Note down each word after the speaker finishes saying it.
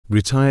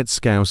Retired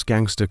Scouse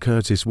gangster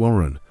Curtis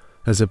Warren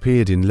has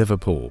appeared in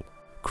Liverpool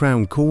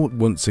Crown Court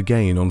once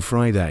again on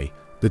Friday,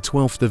 the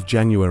 12th of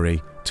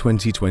January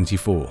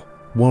 2024.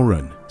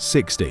 Warren,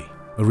 60,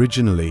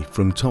 originally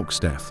from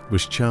Toxteth,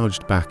 was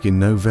charged back in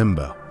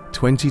November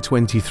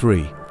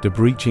 2023 for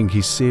breaching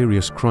his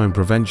serious crime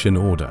prevention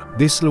order.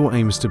 This law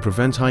aims to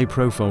prevent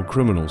high-profile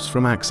criminals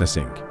from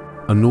accessing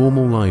a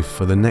normal life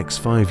for the next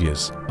 5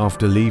 years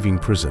after leaving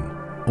prison.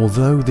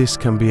 Although this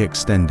can be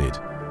extended,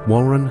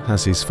 Warren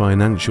has his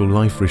financial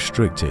life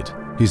restricted.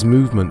 His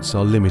movements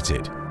are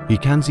limited. He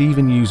can't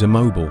even use a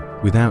mobile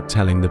without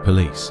telling the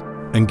police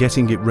and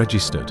getting it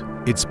registered.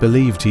 It's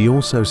believed he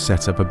also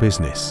set up a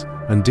business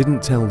and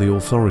didn't tell the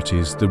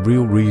authorities the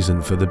real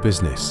reason for the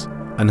business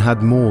and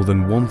had more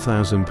than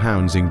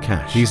 £1,000 in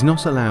cash. He's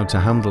not allowed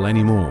to handle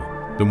any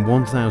more than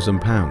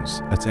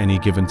 £1,000 at any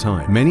given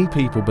time. Many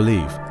people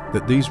believe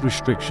that these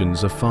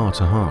restrictions are far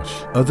too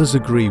harsh. Others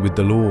agree with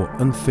the law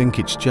and think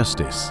it's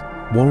justice.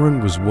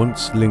 Warren was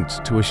once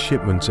linked to a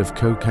shipment of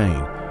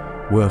cocaine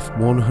worth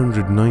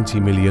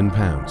 £190 million.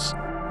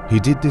 He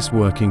did this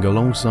working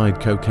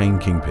alongside cocaine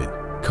kingpin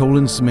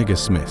Colin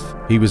Smith.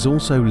 He was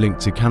also linked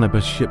to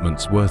cannabis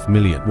shipments worth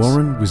millions.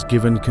 Warren was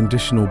given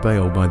conditional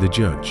bail by the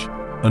judge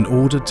and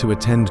ordered to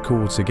attend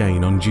court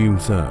again on June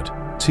 3,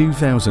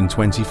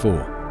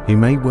 2024. He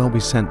may well be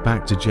sent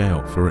back to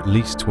jail for at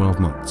least 12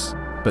 months,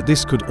 but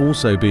this could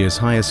also be as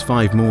high as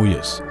 5 more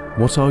years.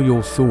 What are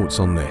your thoughts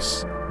on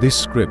this? This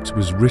script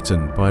was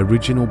written by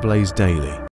Original Blaze Daily.